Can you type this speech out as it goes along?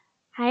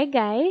Hi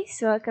guys,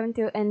 welcome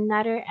to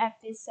another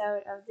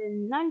episode of the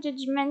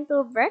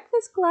Non-Judgmental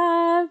Breakfast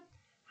Club.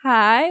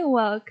 Hi,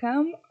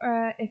 welcome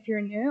if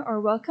you're new,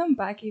 or welcome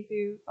back if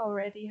you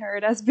already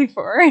heard us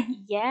before.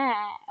 Yeah,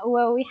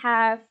 well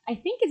I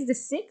think it's the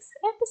sixth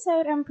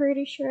episode, I'm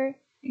pretty sure.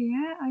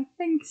 Yeah, I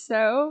think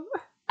so.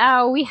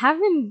 We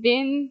haven't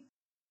been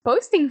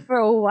posting for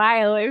a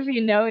while, if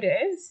you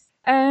notice.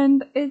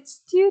 And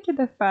it's due to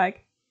the fact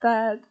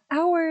that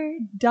our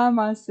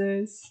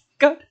dumbasses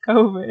got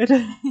COVID.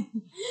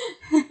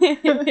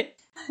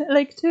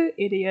 Like two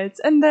idiots.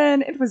 And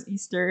then it was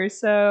Easter,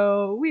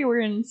 so we were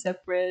in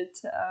separate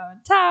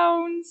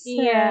towns.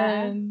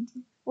 Yeah. And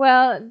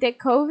Well, the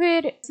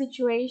COVID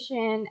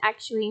situation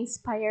actually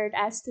inspired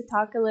us to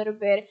talk a little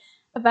bit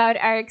about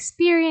our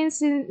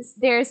experiences.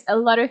 There's a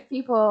lot of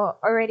people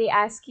already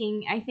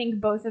asking, I think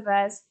both of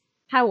us,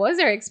 how was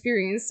our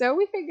experience? So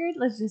we figured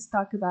let's just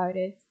talk about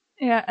it.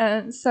 yeah,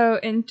 and so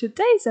in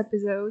today's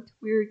episode,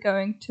 we're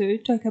going to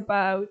talk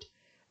about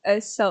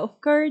self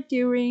care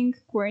during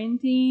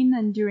quarantine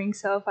and during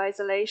self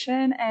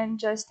isolation, and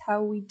just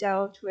how we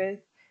dealt with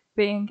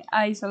being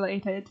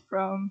isolated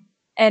from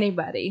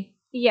anybody.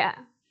 Yeah,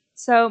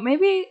 So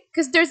maybe,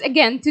 because there's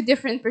again two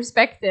different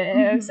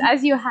perspectives, Mhm.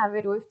 as you have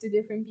it with two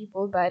different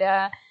people, but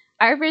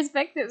our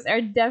perspectives are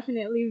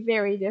definitely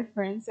very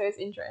different, so it's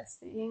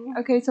interesting.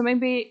 okay, so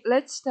maybe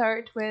let's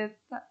start with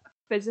the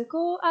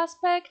physical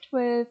aspect,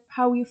 with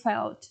how you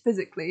felt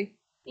physically.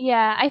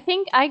 Yeah, I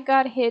think I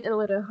got hit a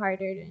little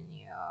harder than you.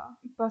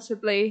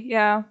 Possibly,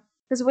 yeah.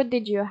 Because what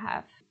did you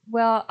have?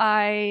 Well,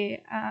 I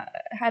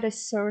had a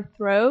sore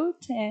throat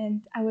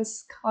and I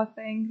was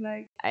coughing.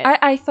 Like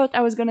I thought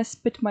I was gonna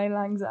spit my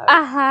lungs out.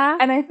 Uh-huh.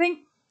 And I think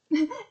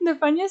the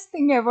funniest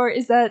thing ever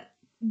is that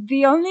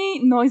the only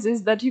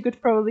noises that you could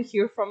probably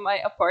hear from my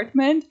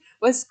apartment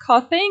was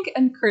coughing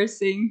and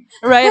cursing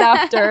right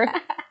after.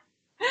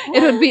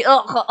 It would be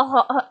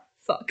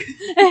fuck.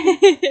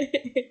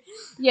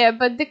 Yeah,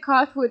 but the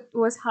cough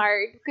was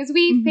hard because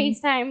we Mhm.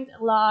 FaceTimed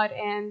a lot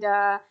and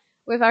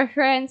with our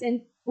friends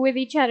and with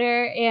each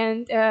other,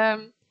 and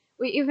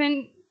we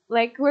even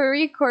like were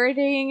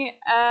recording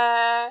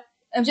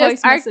And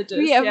just voice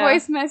messages, yeah.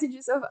 voice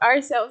messages of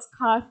ourselves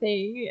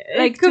coughing,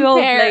 Like two old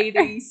compare.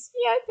 ladies.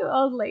 Yeah, two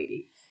old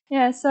ladies.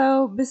 Yeah,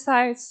 so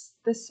besides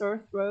the sore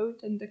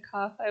throat and the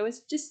cough, I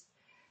was just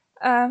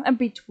a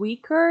bit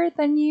weaker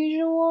than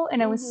usual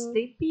and I was Mhm.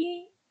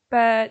 sleepy,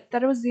 but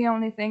that was the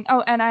only thing.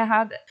 Oh, and I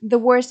had the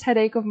worst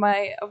headache of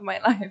my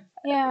life.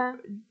 Yeah,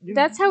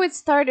 that's how it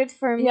started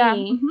for me.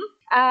 Yeah.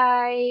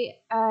 I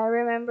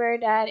remember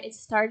that it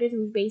started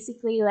with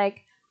basically like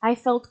I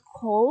felt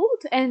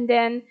cold and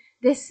then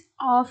this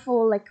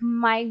awful like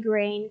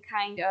migraine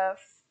kind of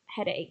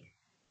headache,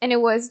 and it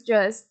was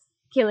just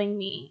killing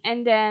me.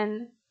 And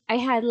then I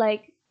had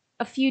like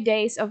a few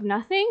days of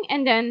nothing,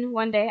 and then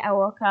one day I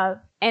woke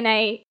up and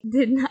I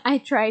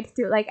tried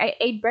to like I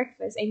ate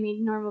breakfast. I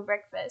made normal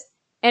breakfast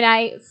and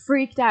I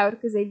freaked out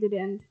because I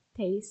didn't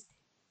taste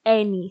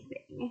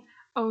anything.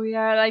 Oh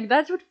yeah, like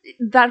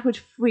that would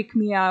freak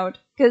me out,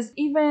 because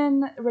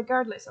even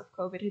regardless of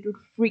COVID, it would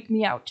freak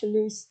me out to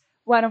lose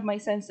one of my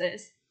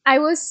senses. I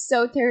was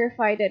so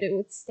terrified that it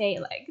would stay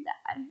like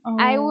that. Oh.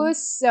 I was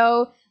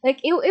so like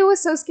it was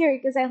so scary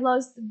because I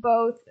lost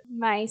both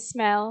my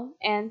smell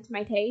and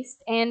my taste.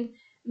 And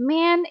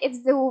man,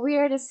 it's the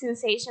weirdest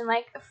sensation.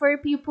 Like for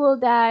people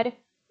that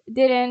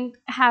didn't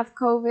have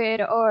COVID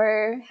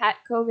or had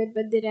COVID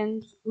but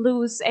didn't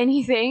lose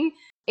anything,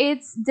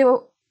 it's the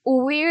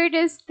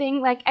weirdest thing.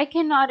 Like I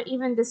cannot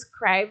even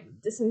describe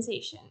the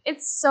sensation.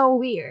 It's so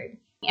weird.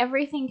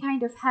 Everything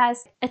kind of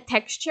has a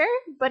texture,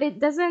 but it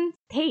doesn't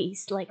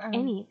taste like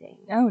anything.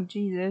 Oh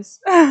Jesus.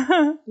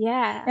 Yeah.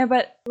 Yeah,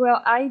 but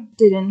well, I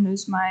didn't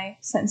lose my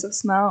sense of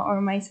smell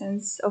or my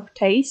sense of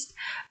taste,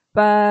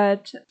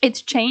 but it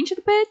changed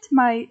a bit.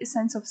 My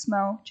sense of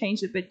smell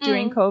changed a bit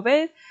during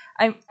COVID.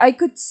 I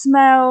could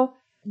smell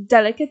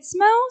delicate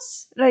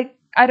smells, like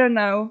I don't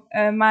know,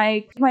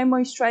 my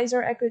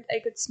moisturizer. I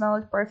could smell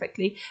it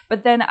perfectly,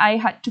 but then I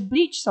had to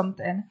bleach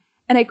something,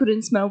 and I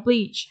couldn't smell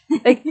bleach.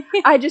 Like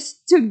I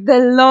just took the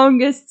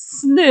longest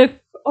sniff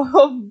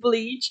of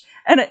bleach,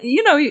 and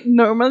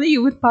normally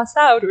you would pass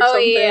out or Oh,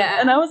 something, yeah.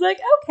 and I was like,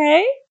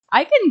 okay,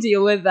 I can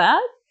deal with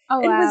that. Oh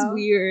It was wow.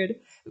 weird.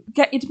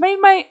 It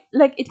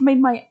made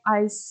my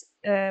eyes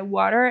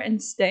water and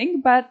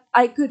sting, but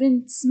I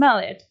couldn't smell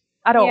it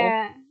at all.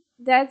 Yeah.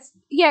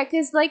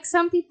 Because like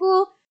some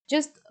people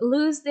just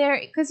lose their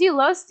because you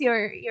lost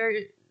your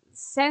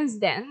sense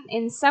then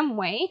in some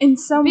way. In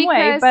some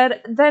way, Because- but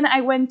then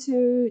I went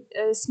to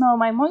smell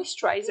my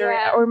moisturizer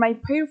Yeah. or my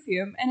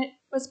perfume, and it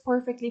was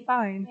perfectly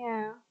fine.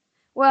 Yeah.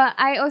 Well,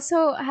 I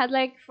also had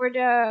like for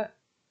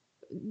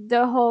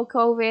the whole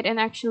COVID and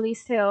actually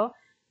still,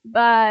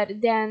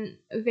 but then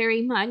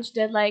very much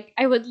that like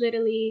I would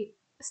literally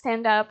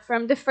stand up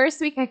from the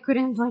first week I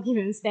couldn't like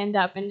even stand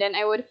up, and then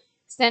I would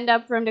stand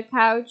up from the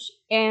couch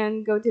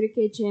and go to the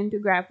kitchen to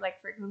grab like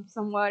for example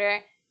some water,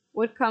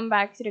 would come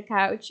back to the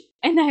couch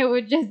and I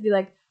would just be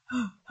like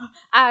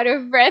out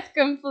of breath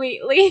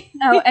completely.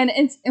 Oh, and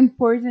it's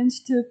important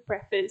to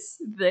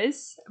preface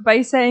this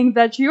by saying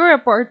that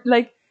your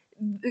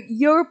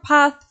your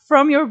path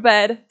from your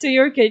bed to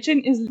your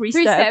kitchen is three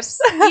Three steps.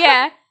 steps.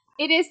 Yeah,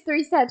 it is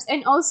 3 steps.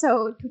 And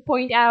also to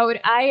point out,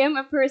 I am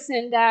a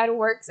person that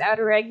works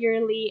out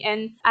regularly,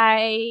 and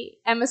I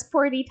am a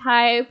sporty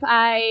type.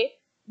 I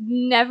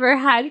never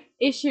had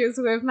issues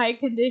with my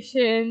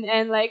condition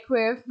and like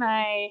with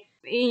my,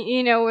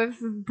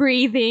 with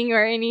breathing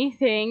or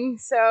anything.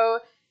 So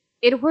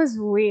it was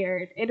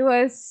weird. It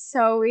was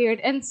so weird.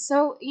 And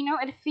so,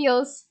 it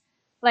feels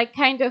like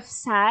kind of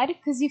sad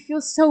because you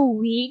feel so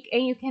weak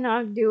and you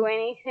cannot do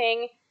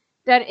anything,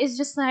 that is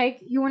just like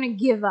you want to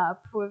give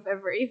up with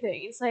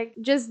everything. It's like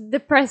just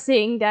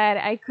depressing that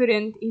I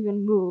couldn't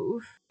even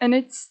move. And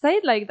it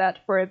stayed like that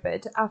for a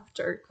bit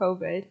after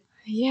COVID.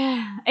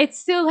 Yeah, it's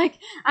still like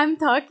I'm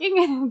talking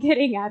and I'm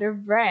getting out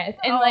of breath,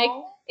 and like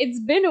it's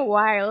been a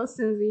while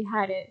since we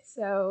had it.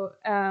 So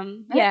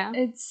yeah,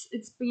 it's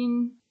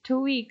been 2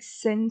 weeks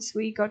since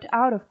we got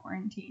out of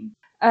quarantine.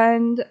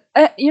 And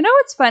you know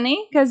what's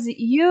funny? Because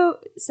you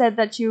said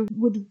that you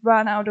would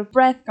run out of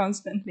breath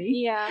constantly.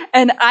 Yeah.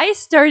 And I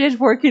started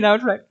working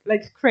out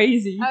like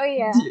crazy. Oh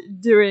yeah.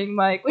 During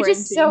my quarantine. Which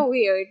is so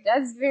weird.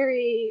 That's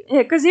very.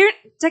 Yeah, because you're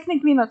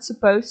technically not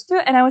supposed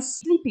to. And I was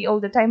sleepy all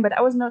the time, but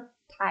I was not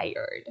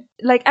tired.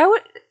 Like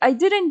I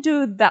didn't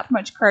do that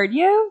much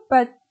cardio,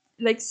 but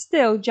like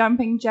still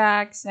jumping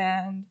jacks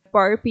and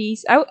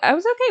burpees. I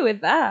was okay with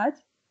that.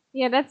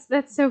 Yeah,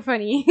 that's so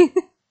funny.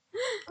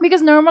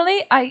 Because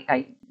normally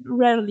I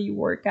rarely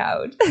work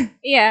out.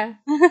 Yeah.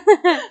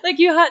 Like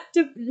you had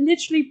to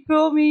literally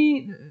pull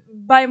me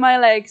by my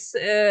legs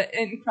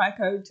in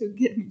Krakow to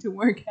get me to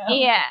work out.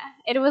 Yeah.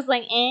 It was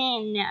like,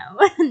 no,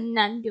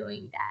 not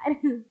doing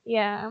that.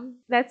 Yeah,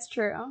 that's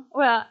true.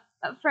 Well,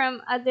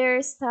 from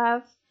other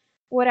stuff,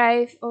 what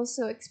I've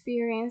also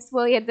experienced,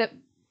 well, yeah, the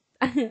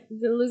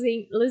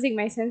losing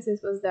my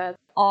senses was the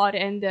odd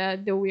and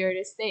the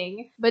weirdest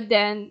thing, but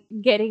then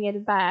getting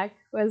it back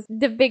was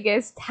the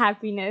biggest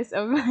happiness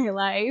of my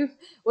life.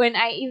 When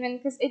I even,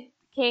 because it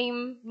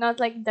came not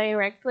like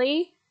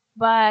directly,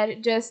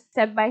 but just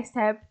step by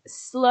step,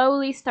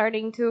 slowly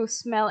starting to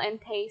smell and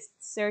taste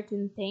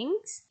certain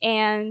things.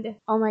 And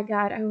oh my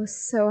god, I was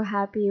so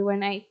happy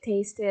when I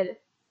tasted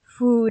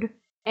food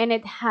and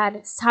it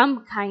had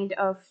some kind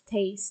of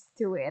taste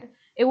to it.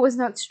 It was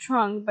not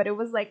strong, but it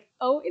was like,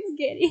 oh, it's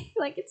getting,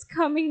 like, it's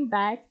coming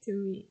back to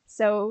me.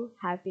 So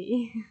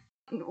happy.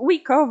 We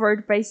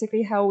covered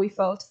basically how we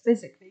felt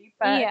physically,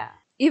 but Yeah.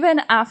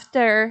 even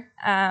after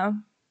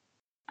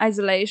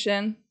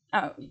isolation,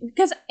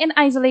 because in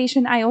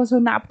isolation I also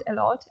napped a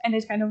lot, and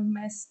it kind of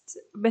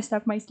messed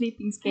up my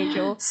sleeping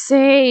schedule.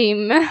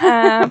 Same.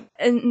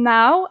 And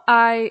now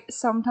I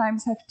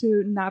sometimes have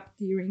to nap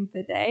during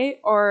the day,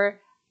 or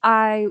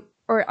I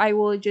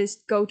will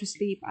just go to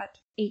sleep at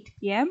 8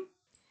 p.m.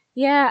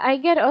 Yeah, I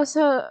get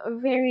also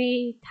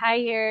very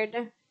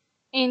tired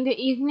in the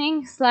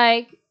evenings.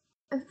 Like,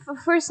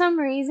 for some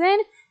reason,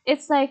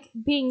 it's like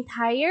being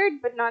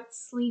tired but not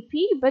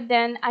sleepy. But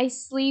then I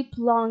sleep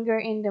longer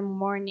in the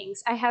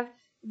mornings. I have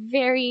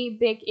very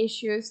big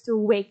issues to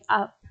wake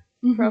up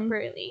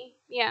properly.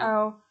 Yeah.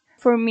 Oh,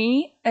 for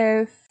me,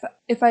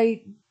 if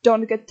I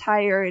don't get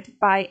tired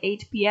by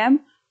 8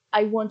 p.m.,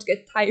 I won't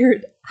get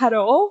tired at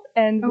all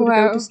and would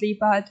go to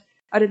sleep at,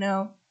 I don't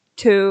know,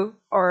 2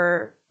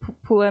 or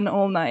pull an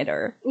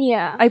all-nighter.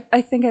 Yeah.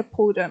 I think I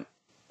pulled an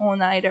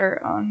all-nighter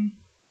on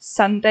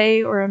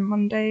Sunday or on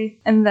Monday.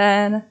 And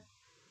then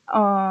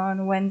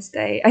on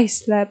Wednesday, I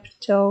slept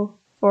till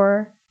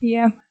 4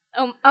 p.m.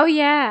 Oh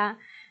yeah.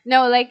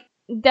 No, like,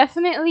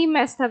 definitely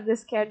messed up the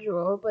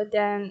schedule, but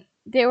then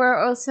there were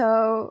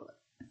also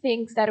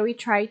things that we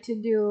tried to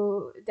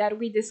do that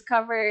we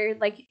discovered,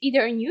 like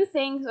either new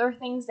things or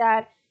things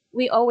that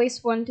we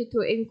always wanted to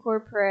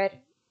incorporate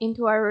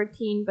into our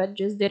routine but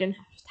just didn't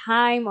have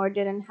time or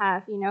didn't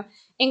have,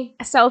 in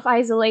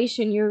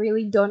self-isolation you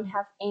really don't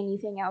have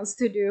anything else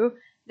to do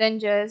than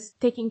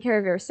just taking care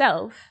of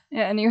yourself.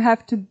 Yeah, and you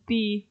have to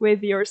be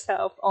with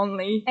yourself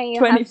only And you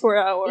 24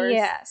 hours.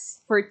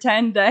 Yes. For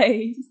 10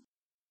 days.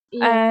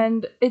 Yeah.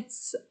 And it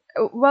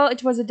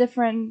was a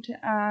different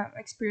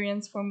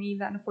experience for me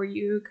than for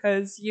you,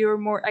 because you're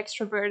more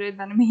extroverted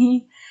than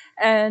me,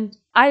 and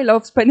I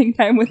love spending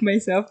time with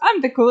myself.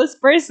 I'm the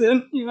coolest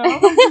person,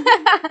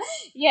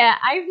 Yeah,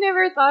 I've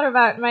never thought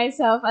about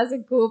myself as a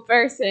cool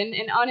person,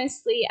 and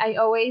honestly, I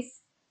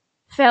always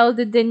felt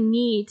the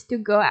need to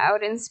go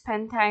out and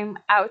spend time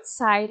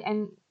outside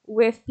and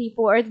with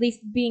people, or at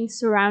least being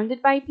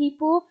surrounded by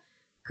people,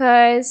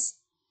 because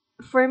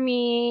for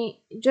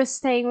me, just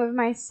staying with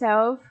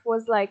myself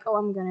was like, oh,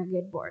 I'm gonna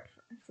get bored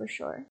for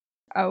sure.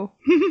 Oh.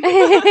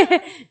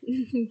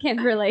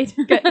 Can't relate.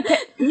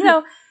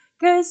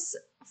 Because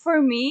for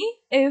me,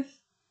 if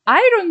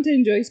I don't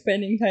enjoy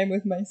spending time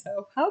with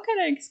myself, how can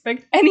I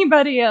expect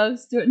anybody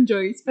else to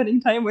enjoy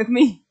spending time with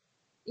me?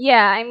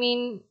 Yeah, I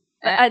mean,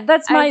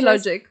 that's my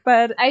logic,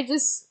 but I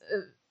just,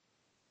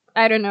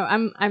 I don't know.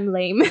 I'm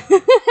lame.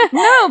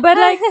 No, but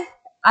like,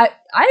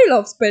 I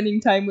love spending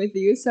time with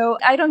you, so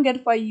I don't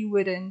get why you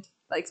wouldn't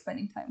like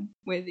spending time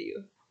with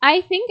you.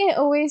 I think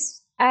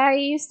I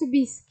used to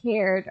be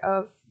scared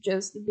of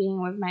just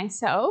being with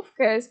myself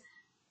because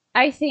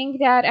I think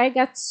that I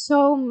get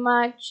so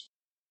much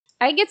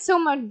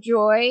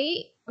joy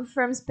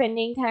from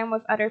spending time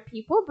with other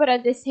people, but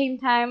at the same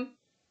time,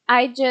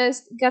 I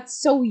just got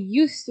so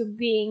used to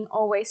being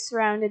always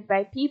surrounded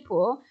by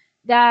people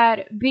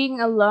that being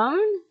alone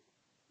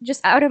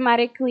just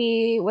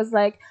automatically was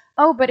like,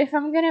 oh, but if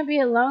I'm gonna be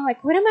alone,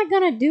 like, what am I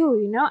gonna do?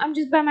 You know, I'm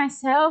just by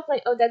myself.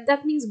 Like, oh,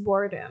 that means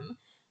boredom.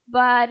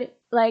 But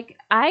like,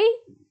 I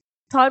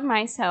taught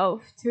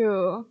myself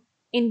to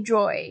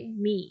enjoy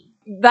me.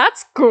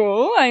 That's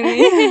cool. I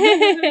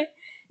mean,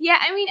 Yeah,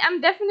 I mean,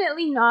 I'm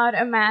definitely not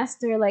a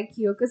master like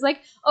you, because,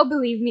 like, oh,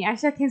 believe me,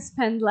 Asha can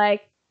spend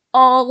like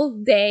all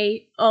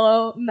day,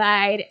 all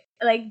night,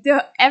 like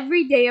the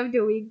every day of the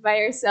week by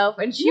herself,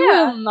 and she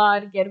Yeah. will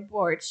not get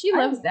bored. She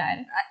loves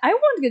that. I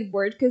won't get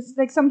bored because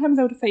like sometimes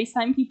I would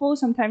FaceTime people,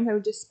 sometimes I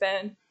would just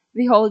spend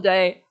the whole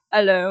day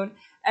alone.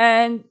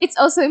 And It's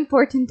also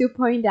important to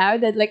point out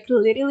that, like,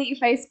 literally,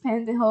 if I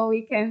spend the whole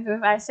weekend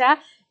with Asha,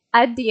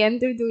 at the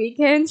end of the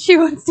weekend, she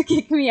wants to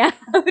kick me out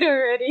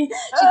already.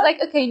 She's like,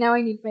 okay, now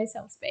I need my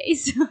self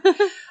space.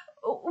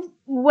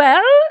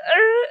 well,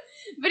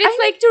 But it's I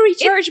like like to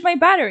recharge my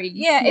batteries.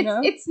 yeah, you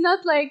know? it's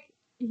not like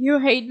you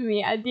hate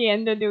me at the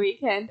end of the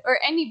weekend, or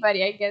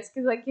anybody, I guess,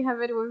 because like you have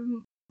it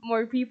with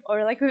more people,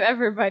 or like with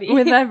everybody.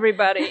 with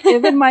everybody,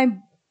 even my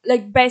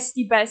like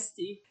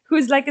bestie,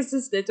 who's like a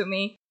sister to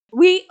me.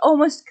 We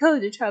almost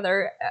killed each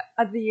other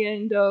at the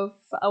end of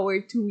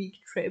our 2-week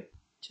trip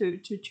to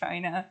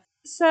China.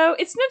 So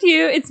it's not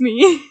you, it's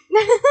me.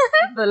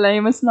 The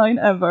lamest line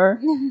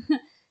ever.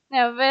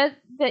 No,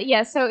 but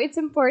yeah, so it's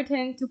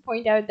important to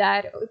point out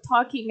that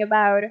talking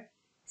about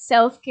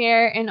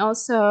self-care and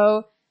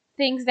also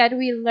things that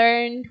we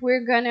learned,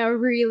 we're gonna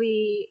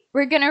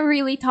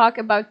really talk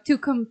about two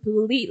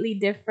completely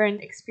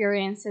different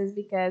experiences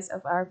because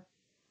of our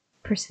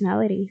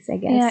personalities, I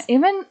guess. Yeah,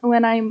 even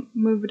when I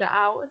moved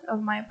out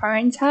of my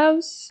parents'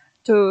 house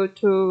to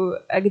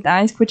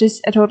Gdańsk, which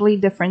is a totally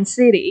different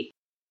city.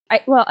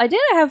 I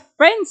didn't have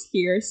friends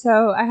here,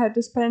 so I had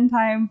to spend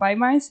time by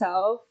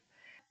myself.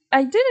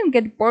 I didn't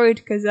get bored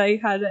because I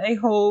had a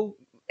whole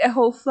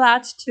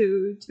flat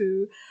to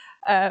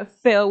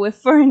fill with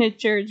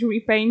furniture to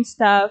repaint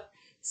stuff.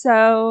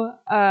 So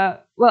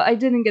I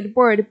didn't get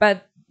bored,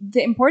 but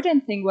the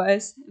important thing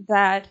was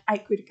that I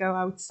could go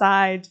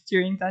outside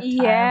during that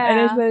time, and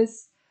it Yeah.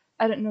 was,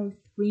 I don't know,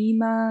 3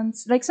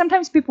 months. Like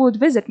sometimes people would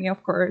visit me,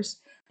 of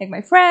course, like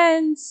my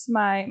friends,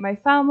 my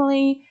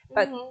family,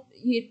 but Mhm.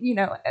 you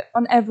know,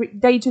 on every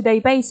day-to-day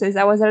basis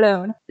I was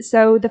alone,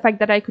 so the fact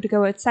that I could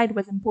go outside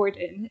was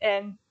important.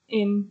 And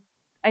in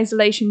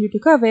isolation due to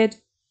COVID,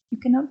 you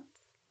cannot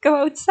go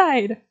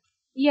outside.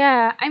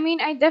 Yeah, I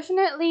mean, I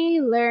definitely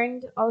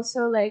learned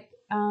also, like,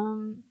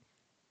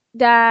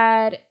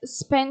 that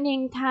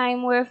spending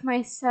time with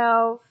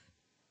myself,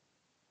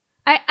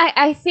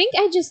 I think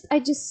I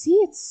just see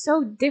it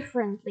so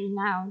differently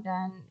now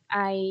than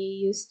I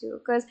used to,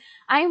 because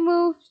I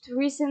moved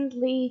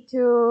recently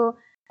to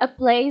a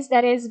place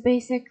that is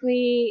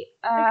basically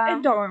Like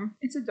a dorm,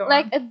 it's a dorm.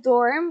 like a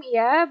dorm,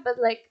 yeah, but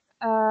like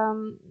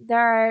there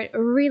are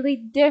really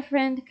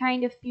different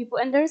kind of people,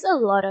 and there's a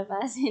lot of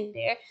us in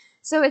there.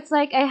 So it's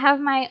like I have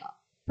my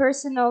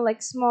personal,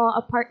 like, small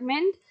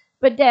apartment,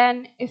 but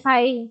then if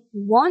I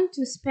want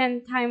to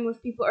spend time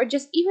with people or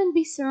just even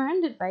be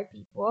surrounded by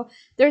people,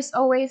 there's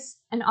always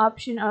an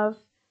option of,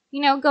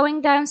 going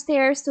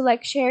downstairs to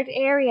like shared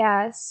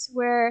areas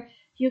where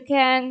you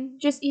can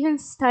just even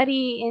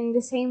study in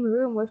the same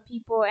room with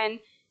people, and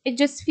it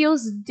just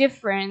feels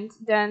different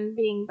than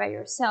being by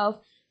yourself.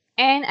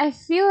 And I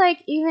feel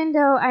like even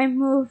though I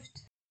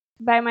moved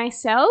by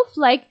myself,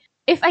 like,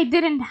 if I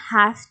didn't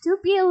have to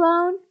be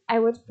alone, I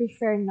would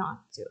prefer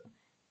not to.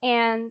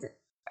 And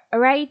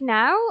right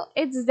now,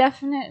 it's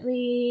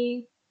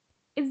definitely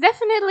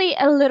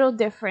a little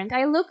different.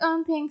 I look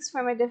on things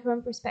from a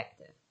different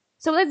perspective.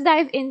 So let's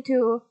dive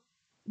into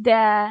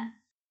the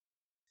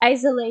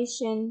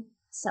isolation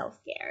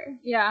self-care.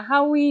 Yeah,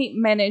 how we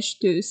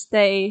managed to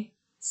stay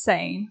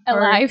sane.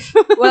 Alive.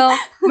 Well,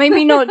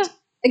 maybe not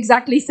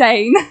exactly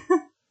sane.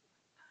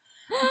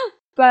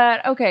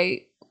 But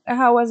okay,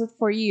 how was it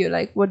for you?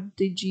 Like, what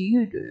did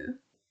you do?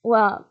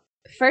 Well,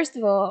 first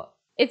of all,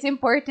 it's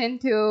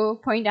important to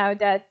point out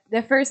that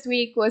the first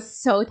week was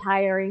so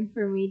tiring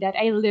for me that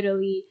I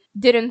literally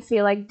didn't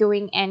feel like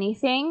doing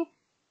anything.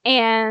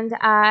 And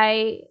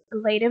I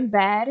laid in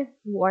bed,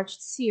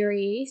 watched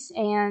series,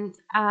 and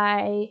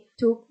I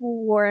took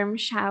warm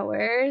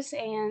showers.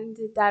 And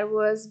that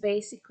was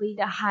basically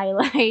the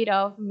highlight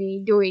of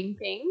me doing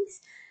things.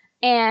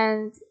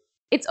 And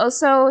it's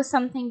also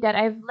something that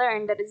I've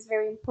learned that is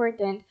very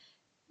important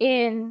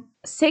in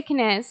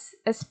sickness,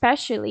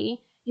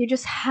 especially. You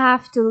just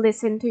have to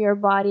listen to your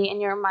body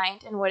and your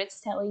mind and what it's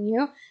telling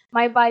you.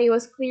 My body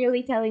was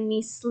clearly telling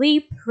me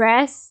sleep,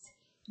 rest,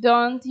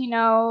 don't,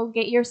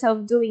 get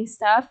yourself doing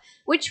stuff,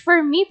 which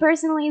for me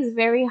personally is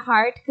very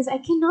hard because I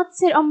cannot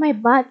sit on my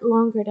butt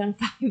longer than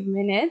 5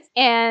 minutes.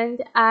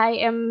 And I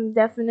am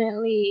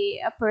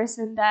definitely a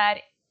person that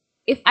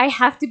if I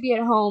have to be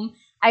at home,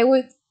 I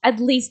would at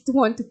least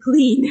want to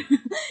clean,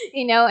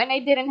 and I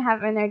didn't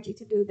have energy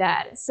to do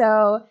that.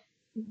 So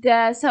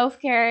the self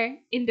care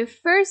in the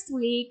first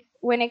week,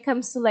 when it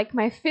comes to like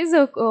my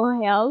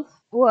physical health,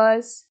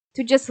 was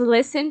to just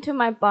listen to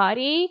my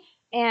body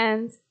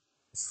and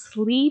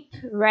sleep,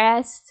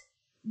 rest,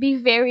 be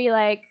very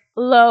like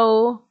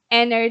low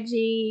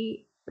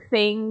energy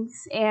things.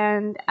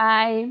 And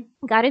I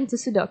got into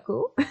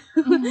Sudoku.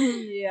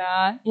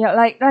 Yeah,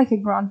 like a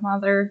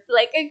grandmother.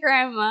 Like a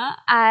grandma,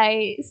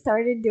 I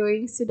started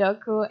doing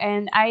Sudoku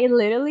and I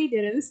literally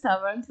didn't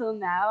stop until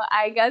now.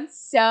 I got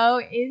so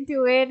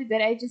into it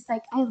that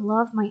I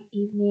love my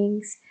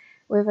evenings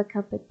with a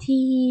cup of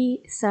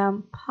tea,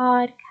 some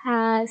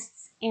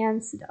podcasts,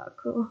 and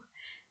Sudoku.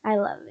 I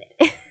love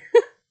it.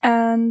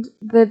 And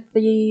did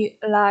the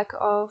lack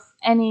of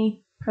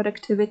any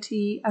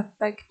productivity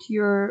affect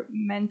your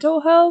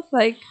mental health?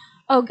 Like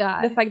Oh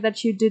God. the fact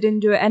that you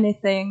didn't do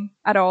anything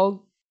at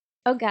all?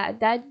 Oh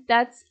God,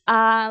 that's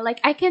like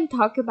I can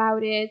talk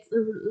about it,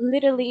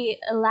 literally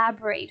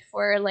elaborate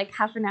for like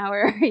half an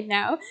hour right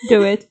now.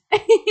 Do it.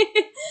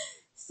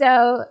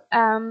 So,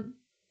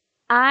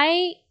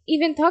 I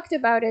even talked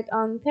about it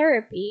on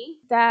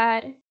therapy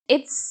that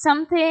it's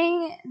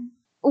something.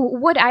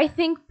 What I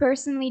think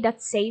personally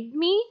that saved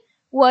me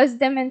was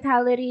the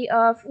mentality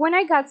of when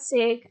I got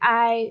sick,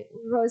 I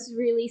was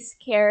really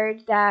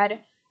scared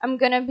that I'm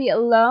gonna be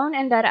alone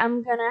and that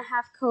I'm gonna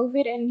have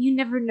COVID, and you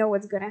never know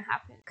what's gonna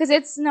happen. Because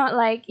it's not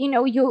like,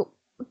 you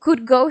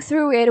could go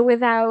through it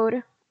without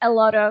a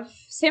lot of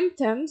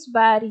symptoms,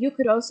 but you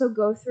could also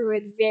go through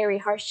it very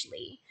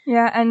harshly.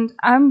 Yeah, and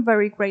I'm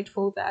very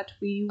grateful that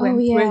we went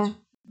through yeah. it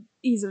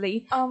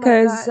easily. Oh my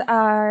Because God.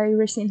 I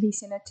recently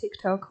seen a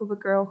TikTok of a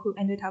girl who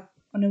ended up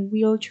on a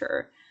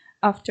wheelchair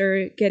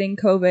after getting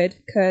COVID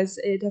because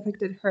it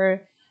affected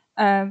her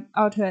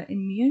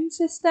autoimmune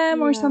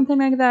system or Yeah. something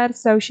like that.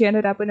 So she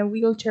ended up in a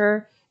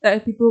wheelchair. There are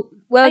people.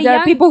 A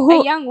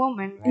young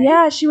woman, right?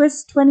 Yeah, she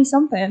was 20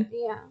 something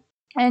Yeah.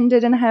 and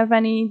didn't have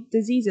any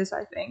diseases,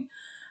 I think.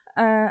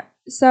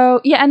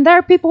 So yeah, and there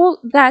are people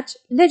that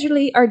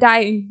literally are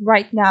dying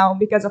right now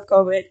because of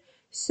COVID.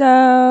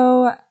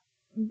 So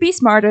be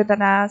smarter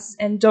than us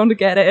and don't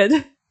get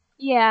it.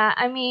 Yeah,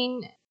 I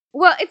mean,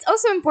 well, it's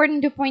also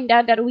important to point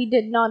out that we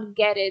did not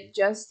get it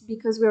just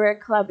because we were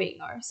clubbing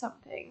or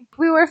something.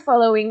 We were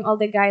following all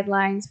the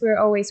guidelines. We were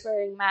always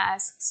wearing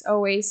masks,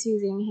 always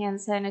using hand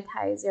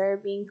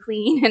sanitizer, being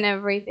clean and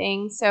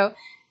everything. So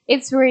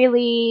it's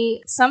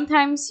really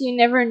sometimes you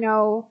never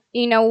know,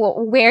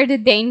 where the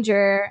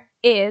danger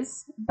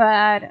is.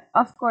 But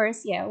of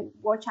course, yeah,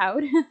 watch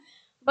out.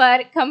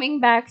 But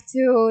coming back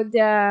to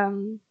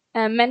the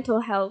mental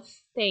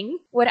health thing,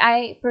 what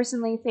I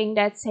personally think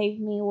that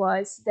saved me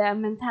was the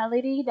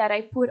mentality that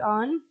I put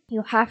on.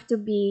 You have to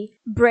be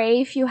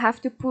brave, you have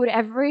to put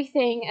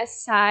everything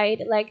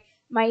aside, like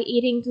my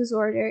eating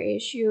disorder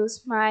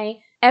issues, my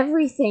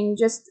everything,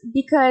 just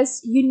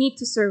because you need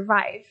to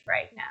survive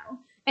right now.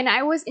 And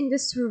I was in the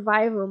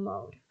survival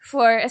mode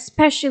for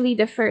especially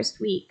the first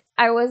week.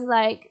 I was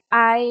like,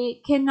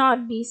 I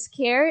cannot be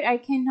scared. I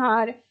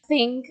cannot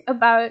think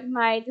about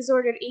my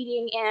disordered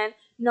eating and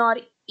not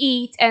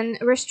eat and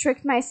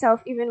restrict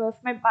myself even if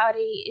my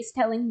body is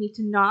telling me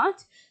to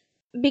not,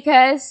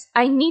 because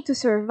I need to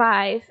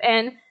survive.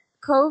 And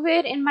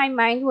COVID in my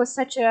mind was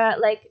such a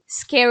like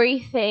scary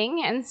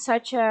thing and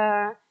such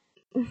a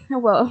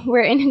well,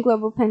 we're in a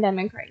global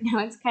pandemic right now.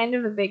 It's kind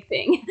of a big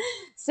thing.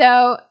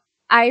 So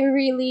I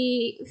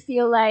really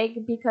feel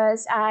like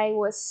because I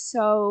was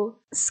so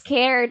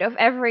scared of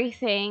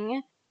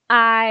everything,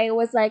 I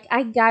was like,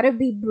 I gotta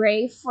be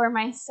brave for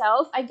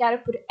myself. I gotta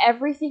put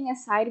everything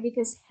aside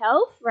because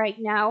health right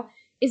now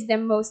is the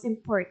most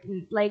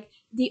important. Like,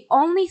 the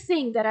only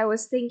thing that I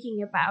was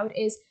thinking about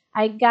is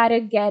I gotta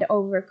get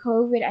over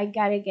COVID. I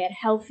gotta get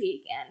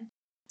healthy again.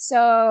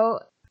 So,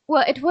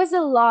 well, it was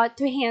a lot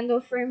to handle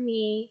for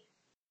me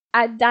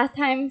at that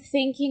time,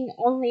 thinking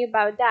only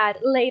about that.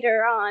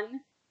 Later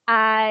on,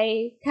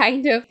 I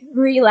kind of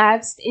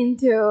relapsed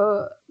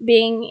into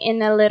being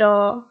in a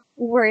little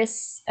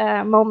worse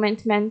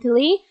moment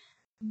mentally,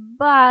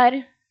 but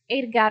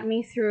it got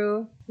me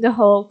through the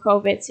whole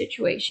COVID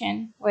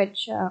situation,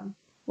 which,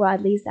 well,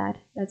 at least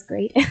that's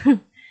great.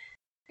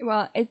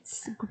 Well,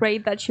 it's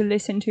great that you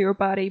listen to your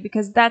body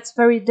because that's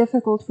very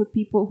difficult for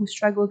people who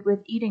struggled with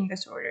eating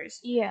disorders.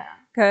 Yeah.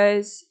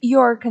 Because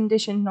you're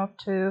conditioned not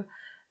to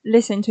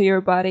listen to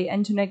your body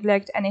and to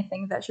neglect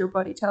anything that your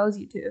body tells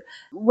you to.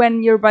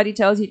 When your body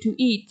tells you to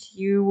eat,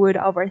 you would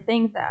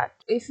overthink that.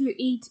 If you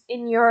eat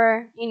in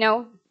your,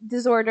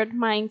 disordered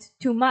mind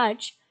too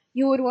much,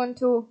 you would want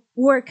to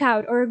work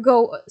out or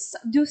go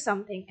do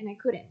something, and I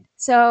couldn't.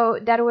 So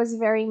that was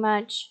very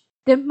much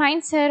the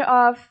mindset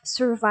of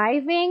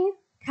surviving,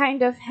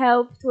 kind of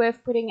helped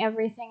with putting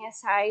everything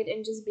aside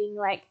and just being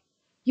like,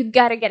 you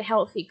gotta get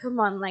healthy. Come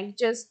on, like,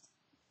 just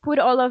put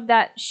all of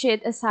that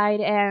shit aside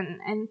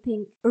and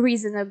think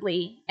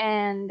reasonably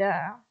and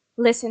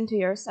listen to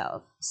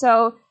yourself.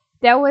 So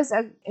that was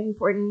an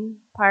important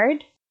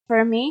part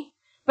for me.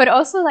 But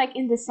also, like,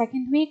 in the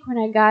second week when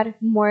I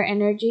got more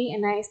energy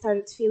and I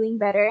started feeling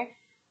better,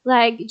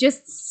 like,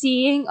 just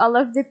seeing all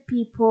of the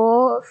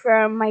people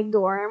from my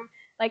dorm,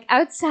 like,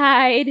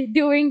 outside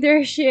doing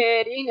their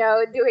shit,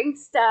 doing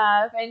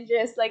stuff and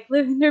just like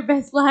living their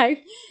best life.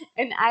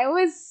 And I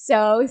was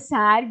so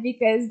sad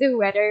because the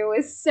weather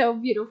was so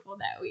beautiful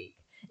that week.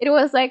 It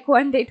was like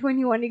one day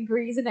 21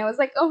 degrees, and I was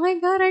like, oh my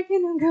god, I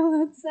cannot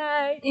go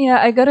outside. Yeah,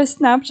 I got a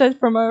Snapchat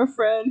from our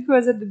friend who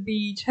was at the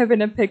beach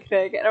having a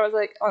picnic, and I was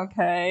like,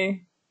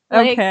 okay.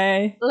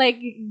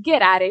 Like,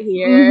 get out of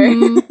here.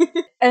 Mm-hmm.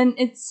 And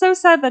it's so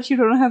sad that you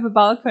don't have a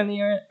balcony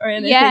or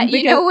anything. Yeah,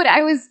 you know what?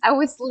 I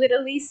was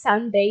literally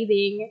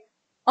sunbathing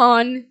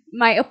on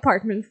my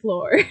apartment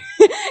floor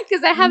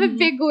because I have a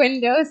big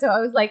window. So I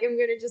was like, I'm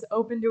gonna just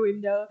open the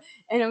window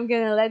and I'm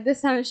gonna let the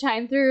sun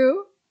shine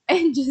through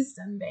and just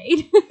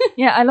sunbathe.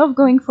 Yeah, I love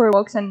going for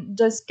walks and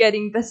just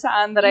getting the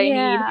sun that I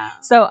need.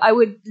 So I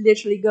would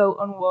literally go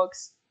on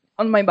walks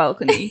on my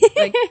balcony,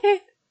 like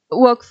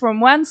walk from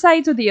one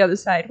side to the other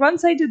side, one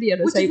side to the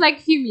other Which side. is like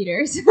a few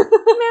meters.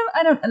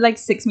 I don't like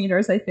 6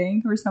 meters, I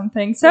think, or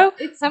something. So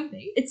it's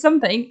something. It's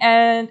something,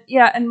 and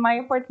yeah, and my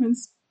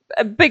apartment's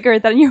bigger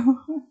than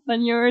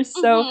yours,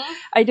 so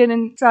I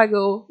didn't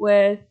struggle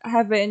with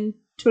having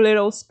too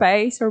little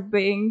space or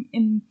being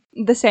in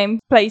the same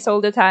place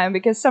all the time,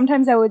 because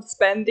sometimes I would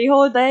spend the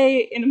whole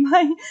day in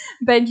my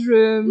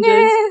bedroom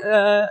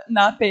just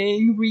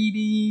napping,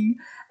 reading,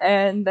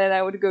 and then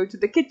I would go to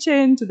the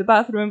kitchen, to the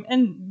bathroom,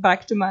 and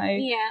back to my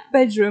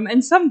bedroom.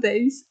 And some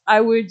days I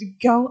would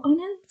go on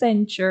an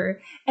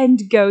adventure and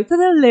go to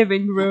the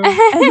living room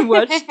and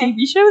watch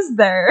TV shows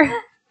there.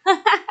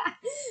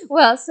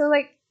 Well, so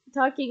like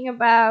talking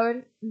about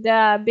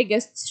the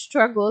biggest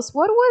struggles,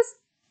 what was,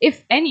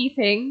 if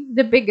anything,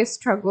 the biggest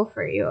struggle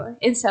for you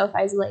in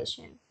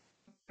self-isolation?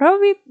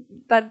 Probably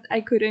that I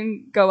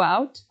couldn't go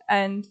out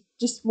and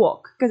just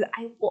walk, because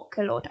I walk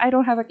a lot. I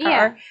don't have a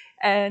car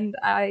and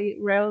I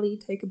rarely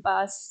take a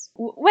bus.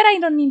 When I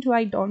don't need to,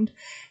 I don't.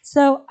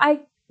 So I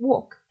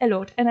walk a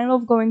lot, and I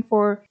love going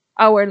for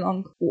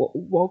hour-long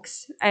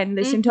walks and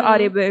listen to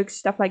audiobooks,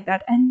 stuff like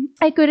that. And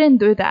I couldn't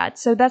do that.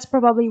 So that's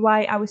probably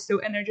why I was so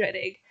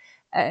energetic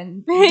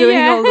and doing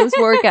all those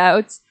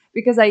workouts,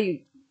 because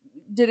I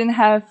didn't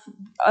have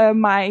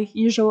my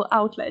usual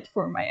outlet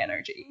for my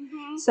energy.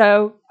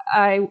 So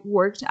I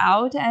worked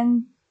out,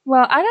 and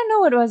well, I don't know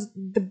what was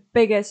the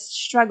biggest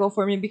struggle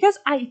for me, because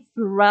I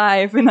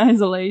thrive in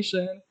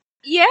isolation.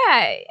 Yeah,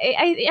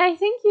 I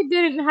think you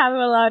didn't have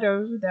a lot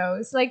of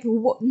those. Like,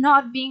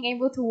 not being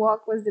able to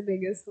walk was the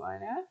biggest one,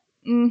 huh?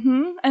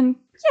 And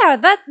yeah,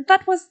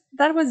 that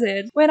was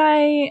it. When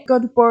I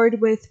got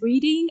bored with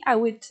reading, I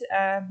would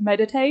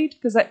meditate,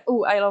 because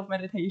I love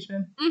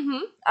meditation.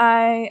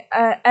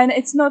 And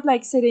it's not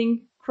like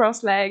sitting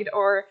cross-legged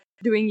or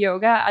doing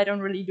yoga. I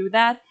don't really do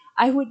that.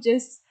 I would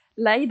just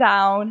lay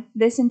down,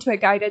 listen to a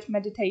guided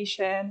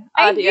meditation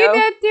audio. I do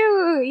that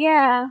too,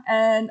 yeah.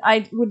 And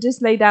I would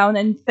just lay down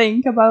and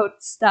think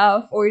about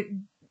stuff, or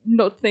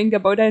not think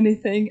about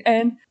anything.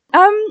 And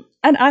I'm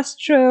an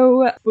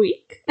astro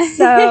freak,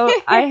 so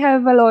I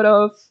have a lot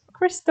of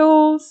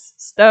crystals,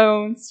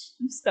 stones,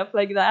 stuff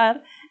like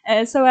that.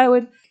 And so I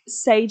would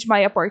sage my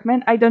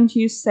apartment. I don't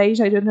use sage.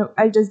 I don't know.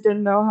 I just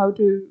don't know how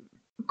to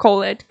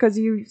call it, because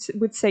you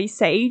would say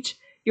sage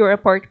your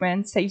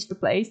apartment, sage the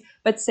place,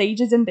 but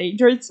sage is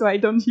endangered, so I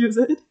don't use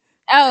it.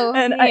 Oh,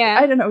 and yeah.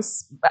 I don't know.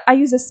 I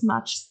use a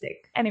smudge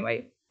stick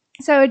anyway.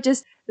 So I would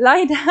just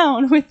lie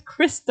down with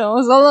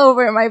crystals all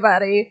over my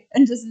body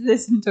and just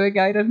listen to a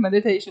guided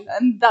meditation,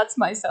 and that's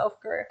my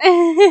self-care.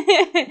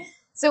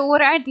 So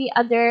what are the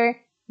other,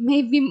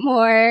 maybe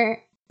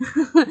more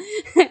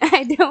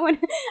I don't want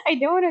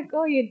to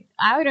call you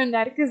out on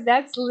that, because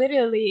that's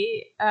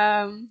literally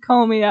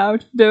call me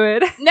out, do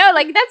it. No,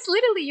 like, that's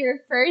literally your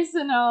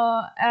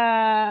personal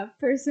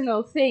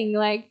thing.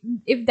 Like,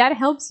 if that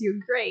helps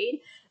you,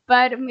 great,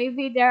 but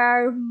maybe there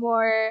are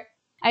more,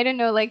 I don't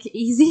know, like,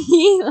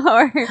 easy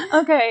or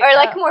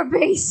like more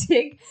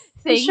basic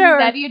things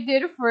that you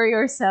did for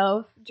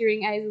yourself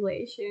during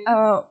isolation.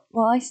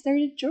 Well, I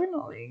started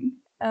journaling.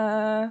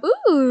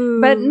 Ooh.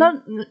 But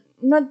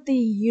not the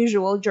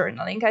usual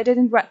journaling. I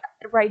didn't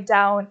write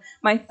down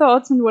my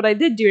thoughts and what I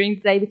did during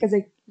the day, because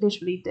I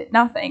literally did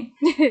nothing.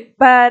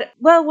 But,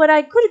 well, what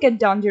I could get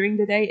done during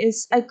the day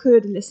is I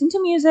could listen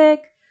to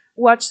music,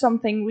 watch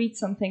something, read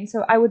something.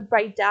 So I would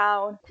write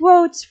down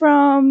quotes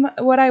from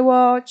what I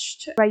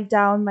watched, write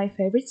down my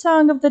favorite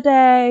song of the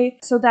day.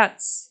 So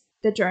that's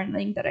the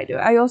journaling that I do.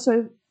 I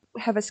also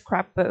have a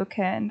scrapbook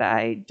and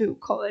I do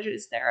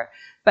collages there,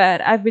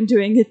 but I've been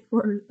doing it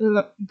for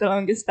the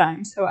longest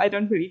time, so I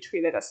don't really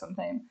treat it as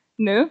something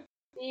new.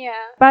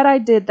 Yeah. But I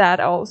did that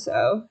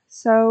also.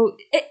 So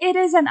it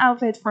is an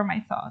outlet for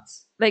my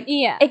thoughts. Like,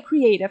 a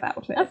creative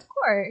outlet. Of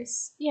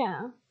course.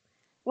 Yeah.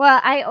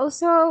 Well, I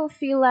also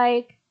feel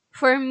like,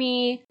 for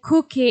me,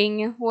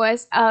 cooking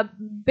was a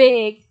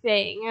big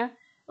thing.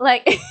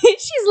 Like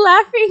she's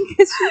laughing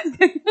because she's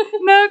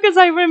No, because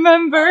I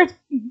remembered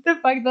the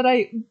fact that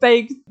I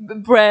baked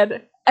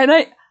bread, and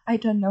I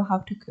don't know how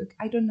to cook.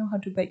 I don't know how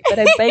to bake, but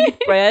I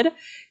baked bread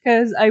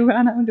because I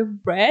ran out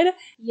of bread.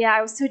 yeah,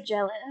 I was so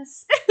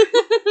jealous.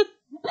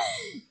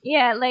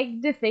 Yeah,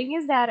 like the thing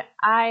is that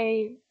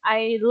I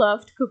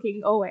loved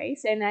cooking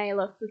always, and I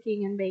love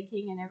cooking and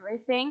baking and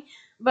everything,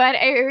 but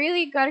I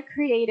really got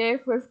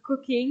creative with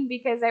cooking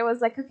because I was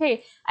like,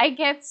 okay, I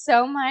get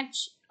so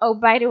much. Oh,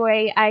 by the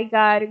way, I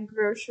got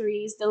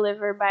groceries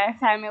delivered by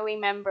family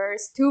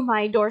members to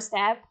my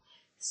doorstep,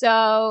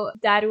 so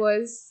that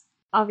was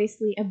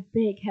obviously a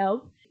big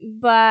help.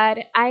 But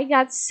I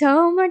got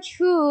so much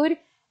food,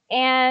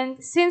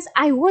 and since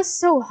I was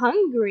so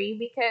hungry,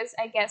 because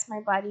I guess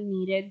my body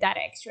needed that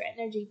extra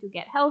energy to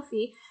get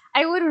healthy,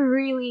 I would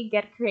really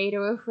get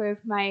creative with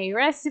my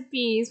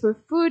recipes, with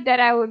food that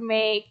I would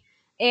make.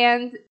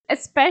 And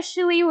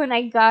especially when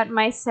I got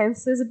my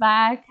senses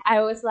back,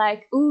 I was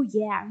like, oh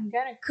yeah, I'm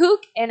gonna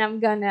cook and I'm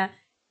gonna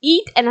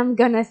eat and I'm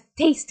gonna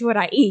taste what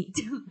I eat.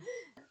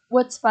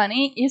 What's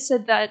funny, you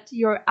said that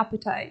your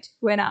appetite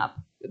went up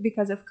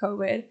because of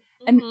COVID,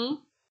 and Mhm.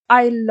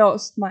 I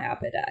lost my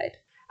appetite.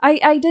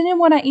 I didn't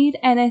want to eat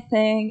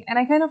anything, and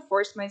I kind of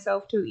forced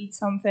myself to eat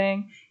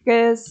something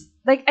because,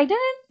 like, I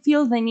didn't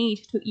feel the need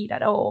to eat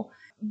at all.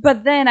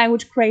 But then I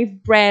would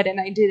crave bread, and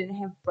I didn't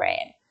have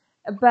bread.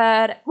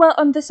 But, well,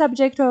 on the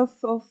subject of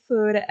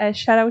food,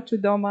 shout out to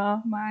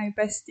Doma, my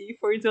bestie,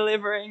 for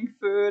delivering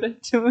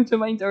food to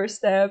my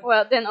doorstep.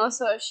 Well, then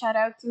also a shout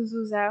out to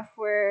Zuza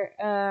for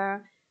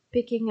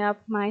picking up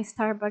my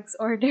Starbucks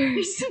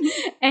orders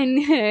and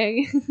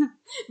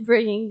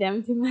bringing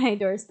them to my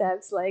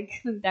doorsteps. Like,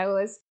 that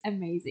was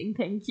amazing.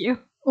 Thank you.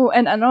 Oh,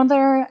 and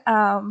another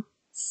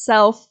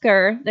self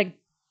care, like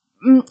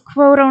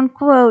quote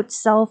unquote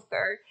self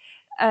care,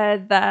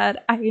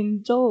 that I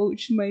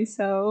indulged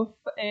myself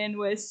in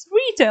was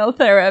retail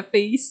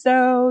therapy.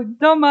 So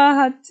Doma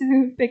had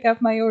to pick up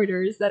my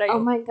orders that I. Oh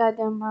my god,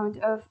 the amount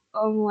of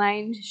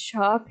online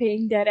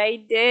shopping that I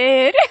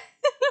did.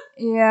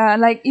 Yeah,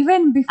 like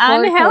even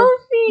before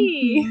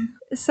Unhealthy.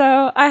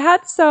 So I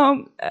had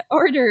some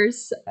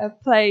orders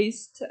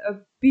placed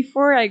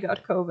before I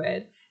got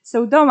COVID.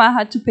 So Doma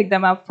had to pick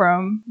them up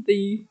from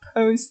the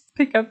post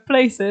pickup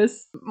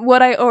places.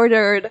 What I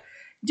ordered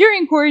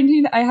during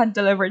quarantine, I had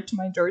delivered to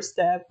my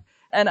doorstep,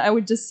 and I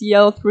would just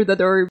yell through the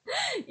door.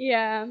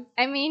 Yeah,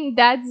 I mean,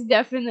 that's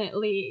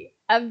definitely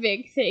a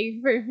big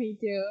thing for me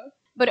too.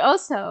 But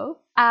also,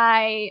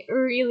 I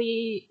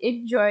really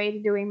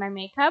enjoyed doing my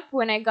makeup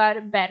when I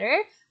got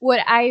better. What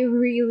I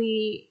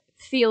really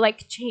feel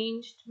like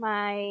changed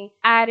my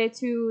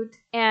attitude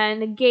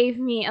and gave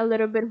me a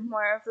little bit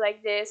more of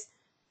like this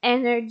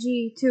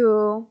energy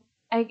to,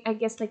 I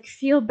guess, like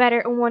feel better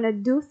and want to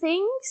do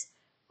things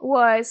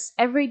was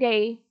every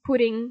day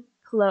putting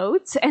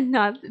clothes and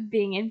not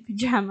being in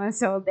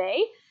pajamas all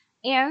day,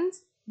 and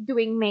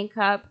doing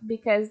makeup,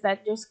 because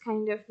that just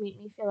kind of made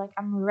me feel like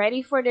I'm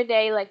ready for the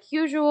day like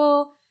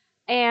usual.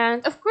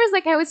 And of course,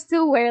 like I would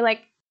still wear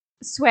like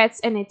sweats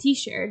and a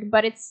t-shirt,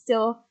 but it's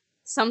still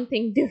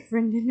something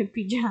different than a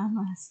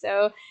pajama.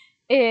 So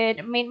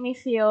it made me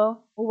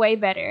feel way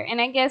better.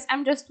 And I guess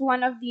I'm just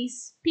one of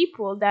these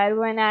people that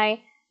when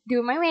I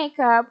do my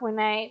makeup, when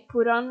I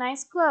put on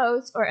nice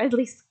clothes, or at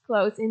least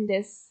clothes in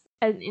this,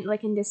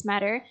 like in this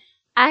matter,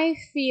 I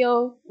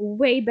feel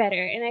way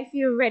better and I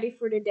feel ready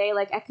for the day.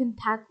 Like I can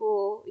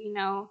tackle,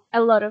 a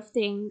lot of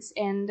things,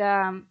 and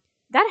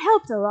that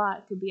helped a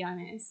lot, to be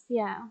honest.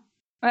 Yeah.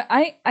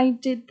 I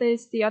did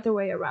this the other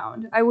way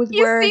around. I would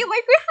You wear. see,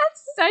 like we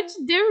had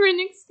such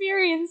different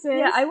experiences.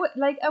 Yeah,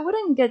 I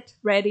wouldn't get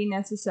ready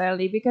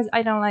necessarily because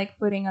I don't like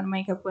putting on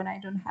makeup when I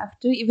don't have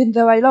to. Even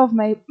though I love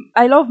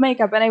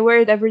makeup and I wear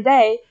it every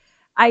day,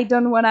 I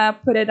don't want to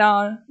put it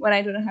on when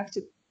I don't have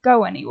to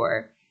go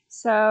anywhere.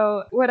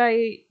 So what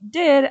I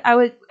did, I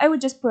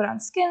would just put on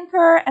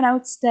skincare and I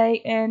would stay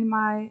in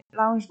my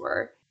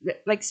loungewear,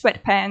 like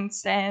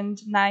sweatpants and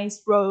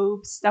nice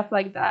robes, stuff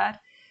like that,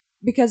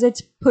 because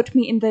it put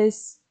me in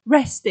this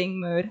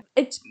resting mood.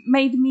 It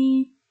made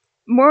me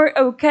more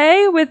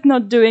okay with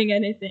not doing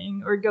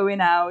anything or going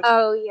out.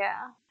 Oh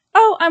yeah.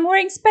 Oh, I'm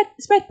wearing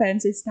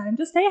sweatpants. It's time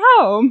to stay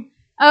home.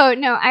 Oh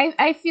no,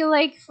 I feel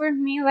like for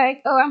me,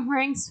 like, oh, I'm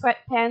wearing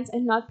sweatpants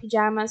and not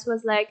pajamas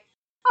was like,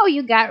 oh,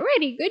 you got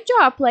ready, good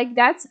job. Like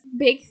that's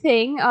big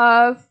thing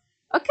of,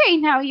 okay,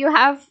 now you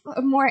have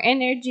more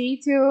energy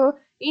to,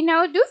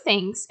 do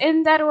things.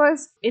 And that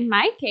was in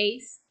my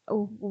case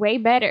way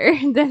better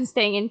than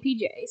staying in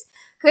PJs,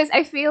 cuz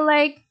I feel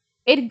like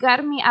it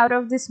got me out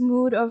of this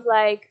mood of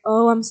like,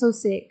 oh, I'm so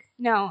sick.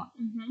 No,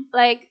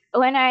 like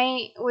when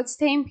I would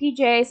stay in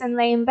PJs and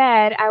lay in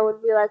bed, I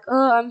would be like,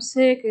 "Oh, I'm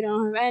sick. I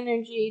don't have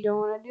energy. Don't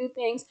want to do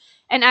things."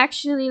 And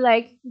actually,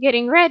 like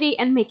getting ready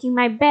and making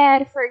my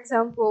bed, for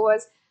example,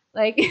 was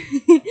like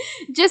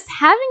just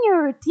having a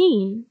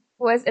routine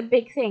was a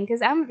big thing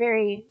because I'm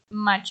very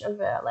much of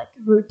a like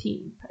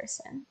routine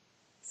person.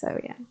 So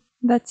yeah,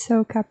 That's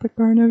so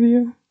Capricorn of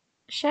you.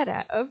 shut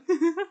up.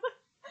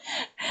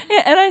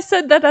 Yeah, and I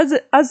said that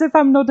as if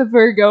I'm not a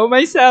Virgo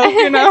myself,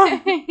 you know.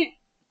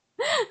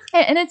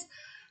 And it's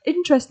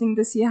interesting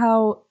to see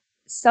how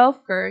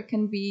self-care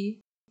can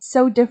be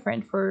so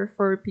different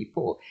for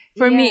people.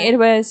 For me, Yeah. it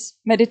was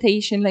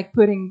meditation, like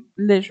putting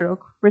literal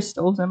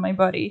crystals on my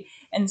body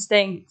and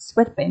staying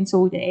sweatpants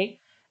all day.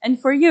 And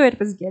for you, it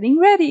was getting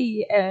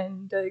ready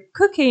and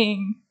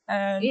cooking.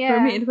 And for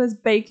me, Yeah. it was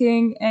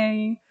baking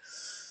a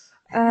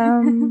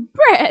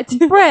Bread.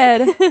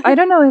 bread. I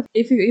don't know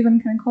if you even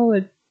can call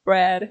it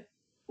bread.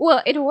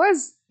 Well, it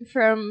was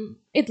from.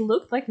 It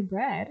looked like a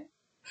bread.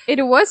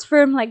 It was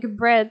from like a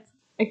bread.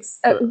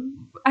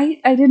 I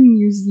didn't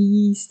use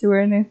yeast or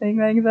anything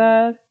like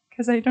that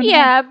because I don't.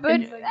 Yeah, have but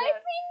things like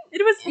that.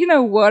 It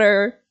was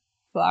water,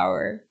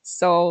 flour,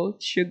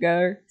 salt,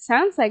 sugar.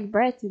 sounds like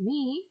bread to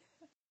me.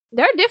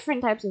 There are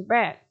different types of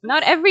bread.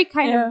 Not every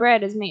kind Yeah. of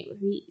bread is made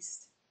with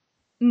yeast.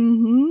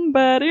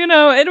 But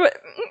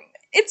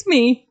it's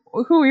me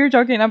who you're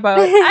talking about.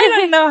 I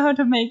don't know how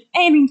to make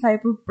any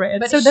type of bread.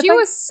 But so she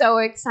was so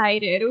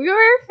excited. We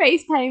were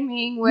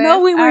FaceTiming with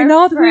no, we were our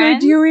not.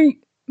 friends. We were during.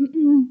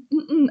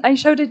 I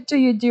showed it to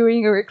you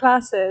during our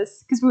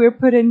classes because we were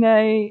put in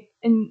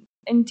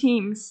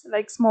teams,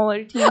 like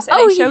smaller teams, and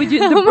Oh, I showed yeah.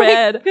 you the Oh my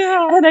bread,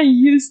 God. and I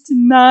used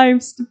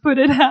knives to put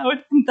it out,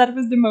 and that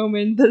was the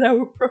moment that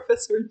our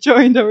professor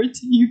joined our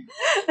team,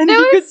 and That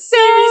he could was see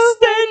me so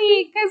standing.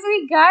 funny because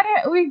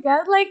we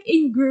got like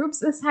in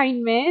groups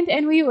assignment,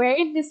 and we were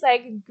in this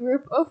like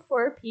group of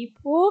 4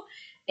 people,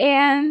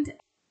 and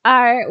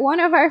our one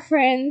of our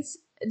friends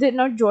did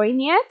not join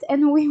yet,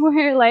 and we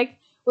were like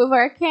with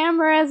our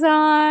cameras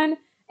on,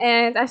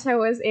 and Asha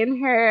was in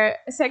her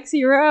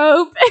sexy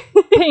robe,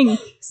 Pink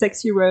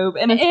sexy robe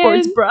and a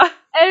sports And- bra.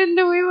 and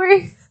we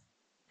were.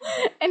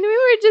 And we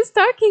were just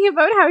talking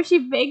about how she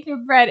baked her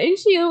bread, and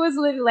she was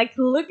literally like,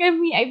 "Look at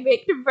me, I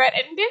baked the bread."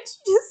 And then she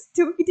just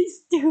took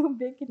these 2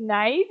 big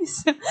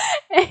knives,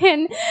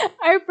 and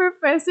our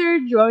professor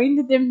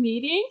joined the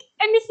meeting,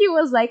 and he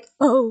was like,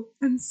 "Oh,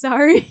 I'm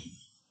sorry."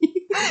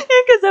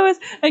 Because I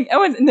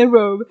was in a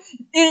robe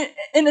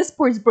in a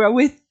sports bra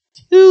with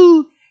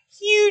 2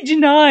 huge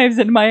knives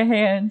in my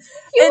hands.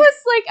 He And- was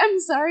like, "I'm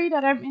sorry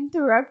that I'm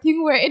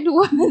interrupting," where it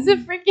was a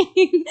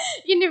freaking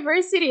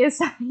university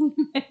assignment.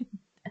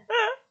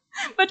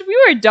 But we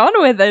were done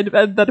with it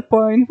at that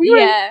point.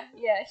 Yeah.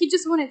 He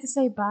just wanted to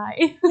say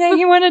bye. Yeah,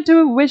 he wanted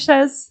to wish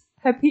us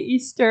happy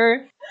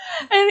Easter,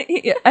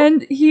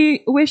 and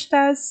he wished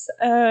us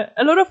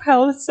a lot of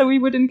health so we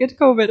wouldn't get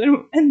COVID.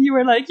 And you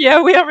were like,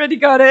 "Yeah, we already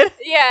got it."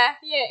 Yeah,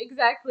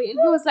 exactly. And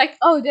he was like,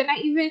 "Oh,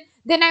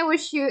 then I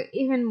wish you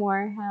even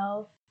more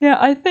health." Yeah,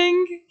 I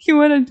think he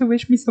wanted to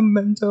wish me some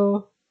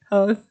mental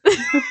health.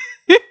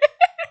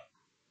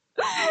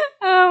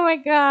 Oh my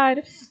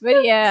god.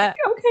 But yeah.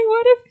 Okay,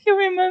 what if he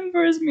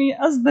remembers me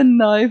as the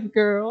knife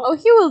girl? Oh,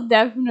 he will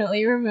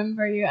definitely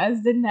remember you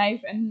as the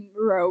knife and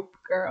rope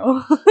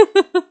girl.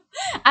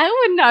 I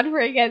would not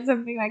forget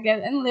something like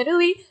that. And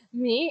literally,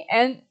 me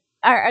and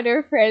our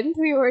other friend,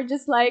 we were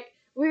just like,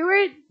 we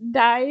were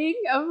dying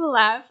of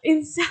laugh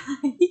inside,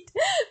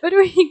 but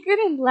we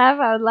couldn't laugh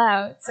out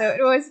loud. So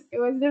it was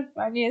the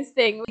funniest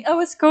thing. I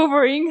was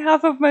covering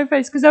half of my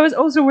face because I was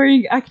also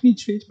wearing acne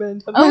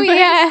treatment. On Oh my face.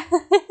 yeah.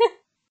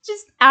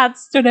 Just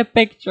adds to the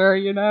picture,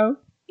 you know.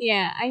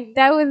 Yeah,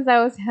 that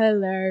was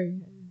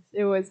hilarious.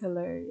 It was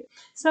hilarious.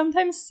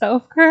 Sometimes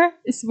self-care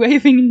is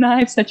waving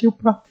knives at your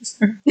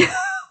professor.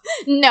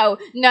 No.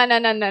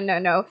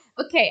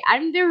 Okay,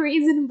 I'm the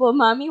reasonable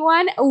mommy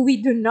one. We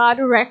do not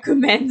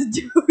recommend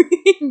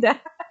doing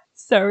that.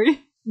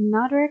 Sorry.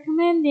 Not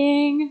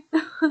recommending.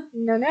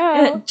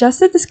 No.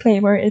 Just a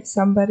disclaimer, if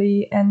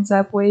somebody ends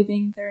up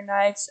waving their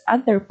knives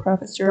at their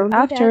professor Don't do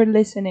after that.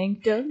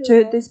 listening Don't do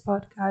to that. this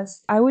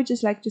podcast, I would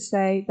just like to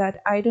say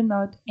that I do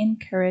not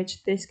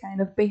encourage this kind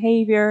of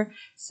behavior,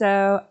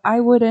 so I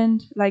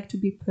wouldn't like to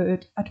be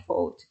put at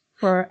fault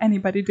for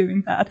anybody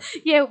doing that.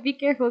 Yeah, be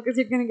careful because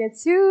you're gonna get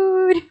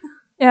sued.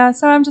 Yeah,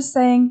 so I'm just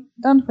saying,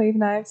 don't wave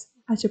knives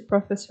at your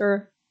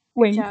professor.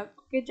 Wink.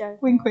 Good job.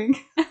 Wink, wink.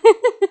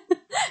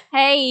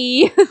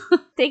 Hey,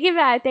 take it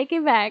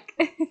back.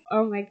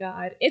 Oh my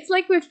god, it's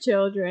like with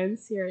children.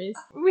 Serious.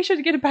 We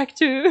should get back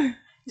to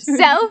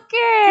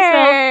Self-care.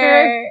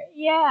 Self-care.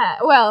 Yeah.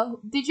 Well,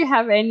 did you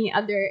have any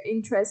other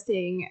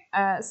interesting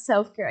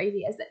self-care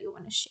ideas that you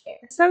want to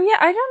share? So yeah,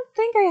 I don't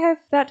think I have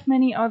that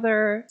many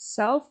other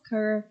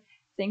self-care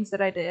things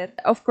that I did.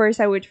 Of course,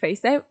 I would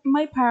face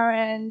my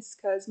parents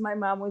because my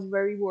mom was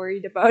very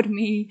worried about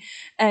me,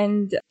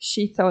 and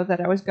she thought that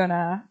I was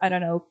gonna, I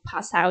don't know,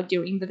 pass out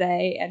during the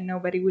day and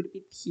nobody would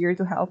be here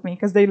to help me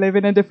because they live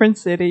in a different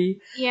city.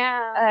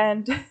 Yeah.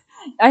 And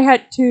I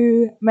had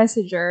to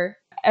message her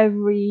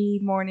every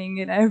morning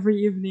and every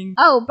evening.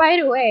 Oh, by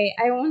the way,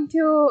 I want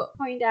to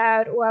point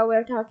out while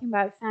we're talking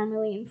about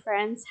family and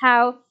friends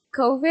how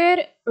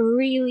COVID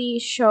really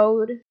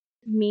showed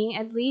me,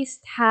 at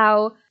least,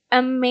 how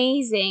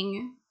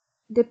amazing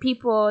the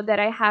people that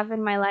I have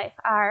in my life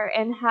are,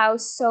 and how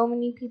so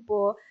many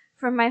people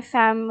from my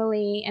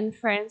family and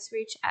friends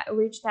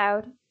reached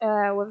out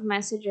with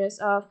messages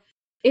of,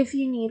 if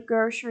you need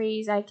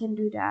groceries, I can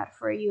do that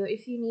for you.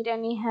 If you need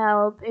any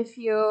help, if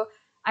you,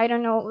 I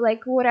don't know,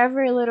 like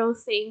whatever little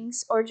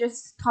things, or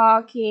just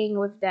talking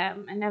with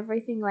them and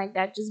everything like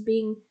that, just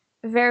being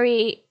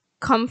very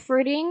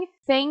comforting.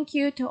 Thank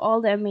you to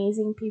all the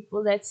amazing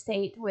people that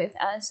stayed with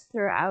us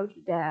throughout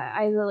the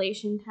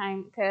isolation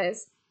time,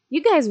 because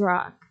you guys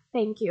rock.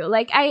 Thank you.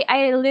 Like,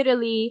 I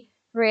literally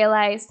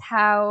realized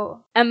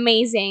how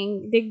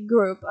amazing the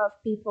group of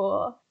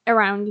people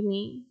around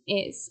me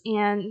is.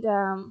 And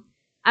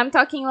I'm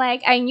talking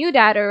like I knew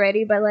that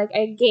already, but like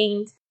I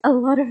gained a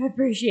lot of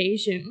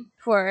appreciation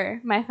for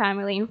my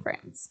family and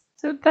friends.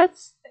 So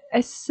that's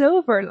a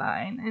silver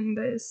line in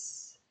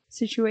this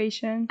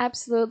situation.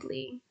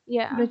 Absolutely.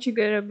 Yeah. That you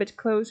get a bit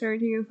closer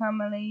to your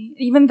family,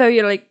 even though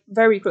you're like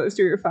very close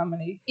to your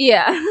family.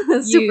 Yeah,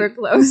 super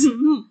close.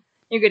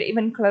 You get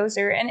even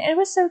closer, and it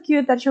was so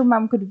cute that your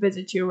mom could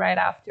visit you right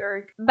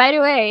after. By the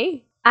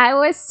way, I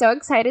was so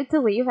excited to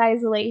leave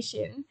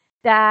isolation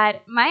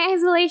that my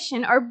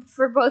isolation, or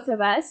for both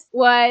of us,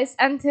 was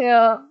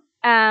until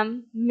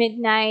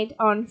midnight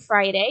on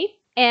Friday.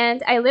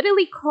 And I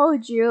literally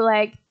called you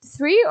like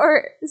 3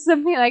 or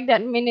something like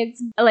that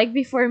minutes like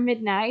before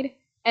midnight.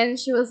 And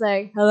she was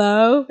like,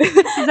 hello?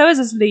 Because I was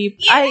asleep.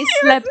 I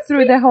slept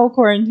through the whole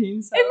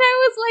quarantine. So. And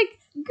I was like,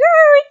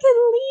 girl, we can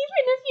leave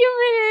in a few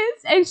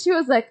minutes. And she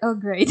was like, oh,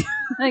 great.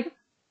 Like,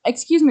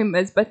 excuse me,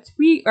 miss, but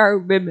we are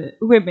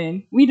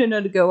women. We do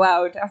not go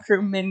out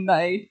after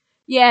midnight.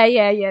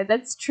 Yeah,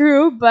 that's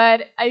true.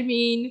 But I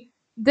mean,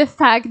 the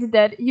fact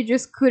that you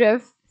just could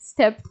have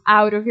stepped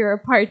out of your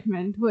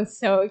apartment was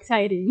so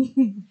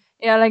exciting.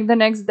 Yeah, like the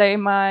next day,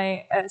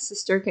 my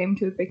sister came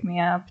to pick me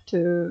up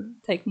to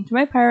take me to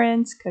my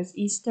parents because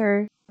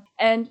Easter.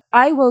 And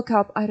I woke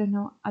up, I don't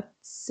know, at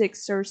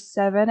 6 or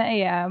 7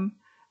 a.m.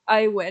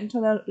 I went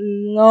on a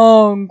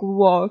long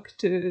walk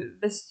to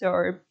the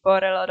store,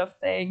 bought a lot of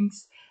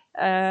things.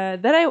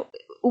 Then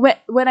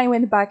when I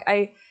went back,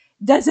 I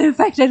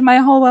disinfected my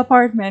whole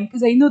apartment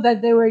because I knew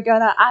that they were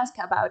gonna ask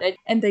about it.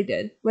 And they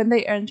did. When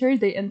they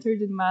entered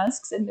with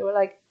masks and they were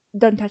like,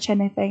 don't touch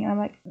anything. And I'm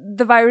like,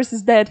 the virus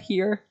is dead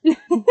here.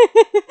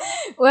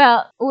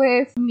 Well,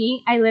 with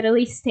me, I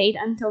literally stayed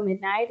until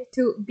midnight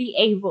to be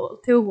able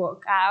to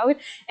walk out.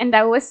 And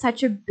that was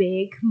such a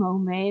big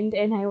moment.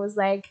 And I was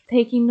like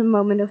taking the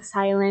moment of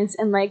silence,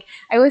 and like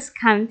I was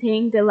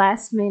counting the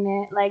last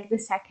minute, like the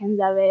seconds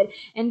of it.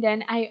 And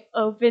then I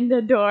opened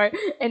the door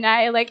and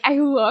I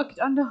walked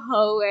on the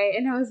hallway,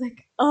 and I was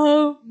like,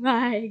 oh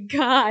my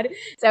god.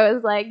 So I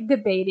was like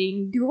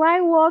debating, do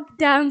I walk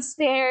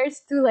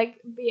downstairs to like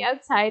be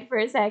outside for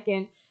a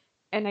second?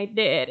 And I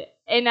did.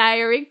 And I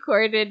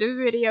recorded a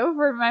video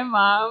for my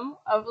mom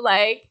of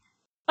like,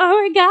 oh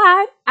my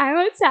god, I'm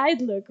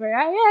outside. Look where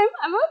I am.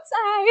 I'm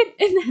outside.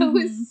 And I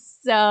was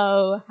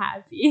so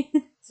happy.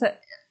 So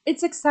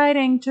it's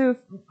exciting to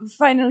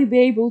finally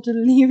be able to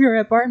leave your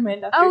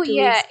apartment after 2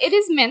 weeks. It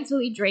is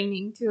mentally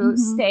draining to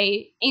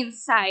stay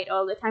inside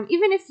all the time.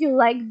 Even if you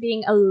like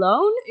being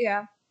alone,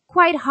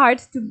 quite hard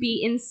to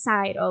be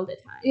inside all the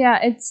time. Yeah,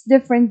 it's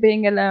different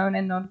being alone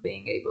and not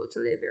being able to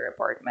leave your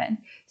apartment.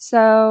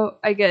 So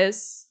I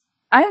guess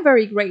I'm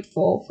very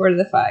grateful for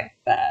the fact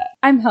that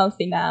I'm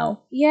healthy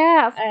now.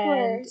 Yeah, of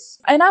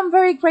course. And I'm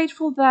very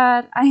grateful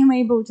that I am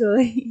able to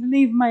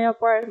leave my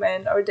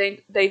apartment on a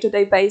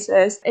day-to-day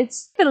basis.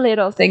 It's the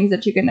little things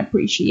that you can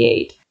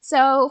appreciate.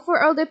 So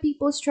for all the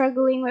people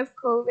struggling with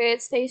COVID,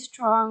 stay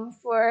strong.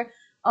 For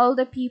all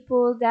the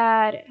people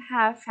that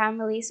have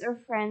families or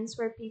friends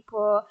where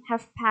people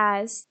have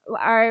passed,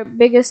 our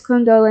biggest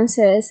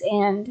condolences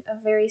and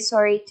very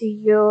sorry to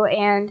you.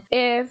 And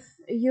if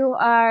you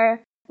are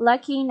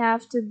lucky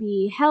enough to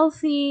be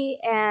healthy,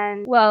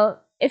 and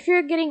well, if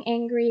you're getting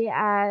angry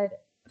at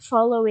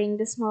following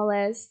the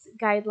smallest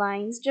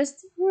guidelines,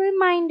 just a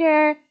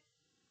reminder,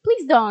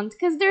 please don't,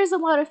 because there's a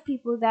lot of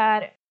people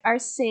that are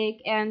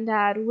sick and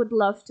that would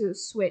love to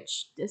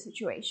switch the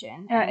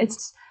situation.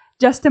 It's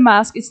just a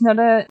mask. It's not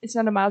a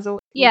muzzle.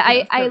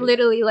 Yeah, I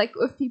literally, like,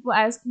 if people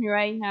ask me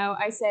right now,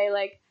 I say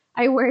like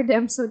I wear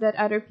them so that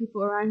other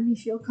people around me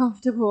feel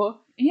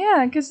comfortable.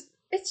 Yeah, because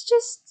it's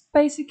just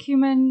basic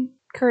human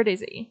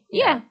courtesy.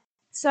 Yeah.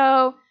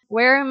 So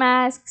wear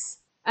masks,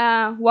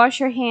 wash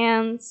your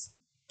hands,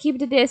 keep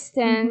the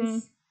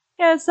distance.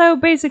 Yeah, so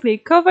basically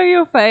cover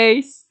your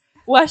face,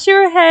 wash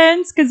your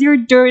hands because you're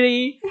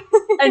dirty,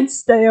 and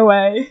stay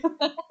away.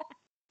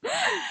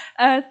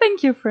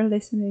 Thank you for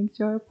listening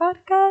to our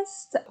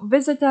podcast.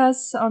 Visit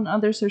us on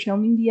other social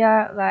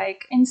media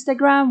like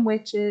Instagram,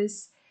 which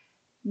is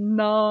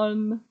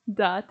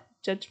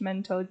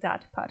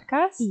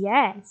non.judgmental.podcast.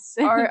 Yes.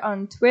 Or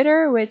on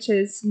Twitter, which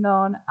is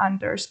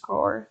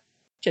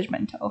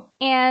non_judgmental.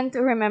 And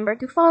remember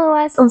to follow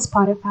us on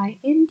Spotify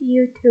and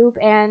YouTube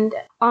and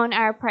on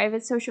our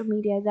private social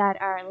media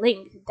that are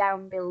linked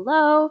down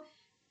below.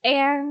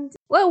 And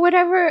well,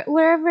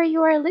 wherever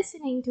you are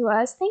listening to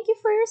us, thank you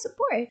for your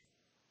support.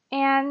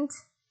 And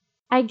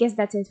I guess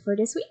that's it for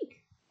this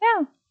week.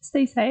 Yeah,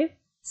 stay safe,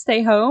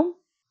 stay home.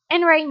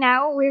 And right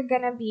now we're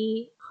gonna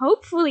be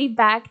hopefully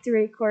back to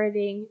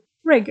recording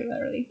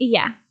regularly.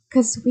 Yeah.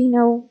 because we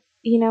know,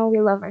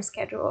 we love our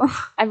schedule.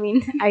 I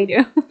mean, I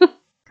do.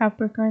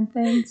 Capricorn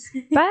things.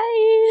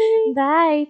 Bye. Bye.